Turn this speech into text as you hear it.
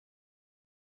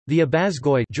The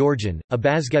Abasgoi Georgian,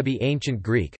 Abasgebi Ancient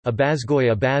Greek,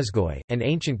 Abasgoi, and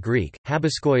Ancient Greek,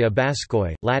 Habasgoi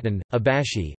Abasgoi, Latin,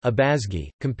 Abashi,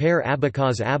 Abasgi, compare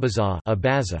Abakaz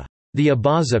Abaza, the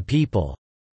Abaza people,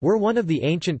 were one of the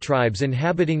ancient tribes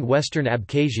inhabiting western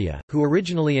Abkhazia, who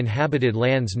originally inhabited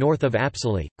lands north of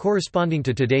Apsali, corresponding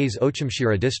to today's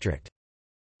Ochumshira district.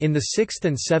 In the 6th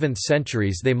and 7th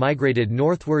centuries they migrated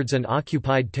northwards and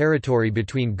occupied territory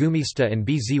between Gumista and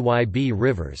Bzyb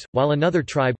rivers, while another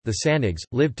tribe, the Sanags,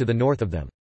 lived to the north of them.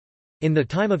 In the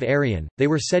time of Arrian, they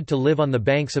were said to live on the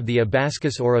banks of the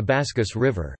Abaskus or Abaskus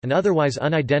River, an otherwise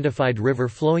unidentified river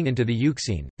flowing into the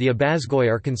Euxine. The Abasgoi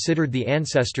are considered the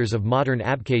ancestors of modern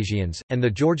Abkhazians, and the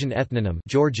Georgian ethnonym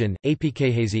Georgian,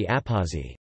 Apkhazi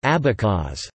Aphazi,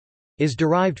 Abakaz, is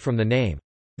derived from the name.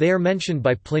 They are mentioned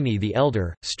by Pliny the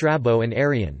Elder, Strabo and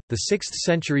Arrian. The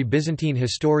 6th-century Byzantine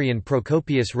historian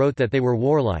Procopius wrote that they were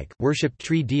warlike, worshipped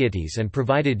tree deities and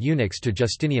provided eunuchs to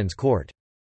Justinian's court.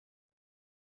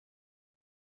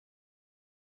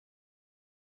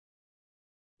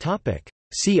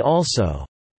 See also: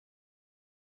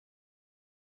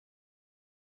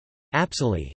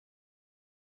 Apsali.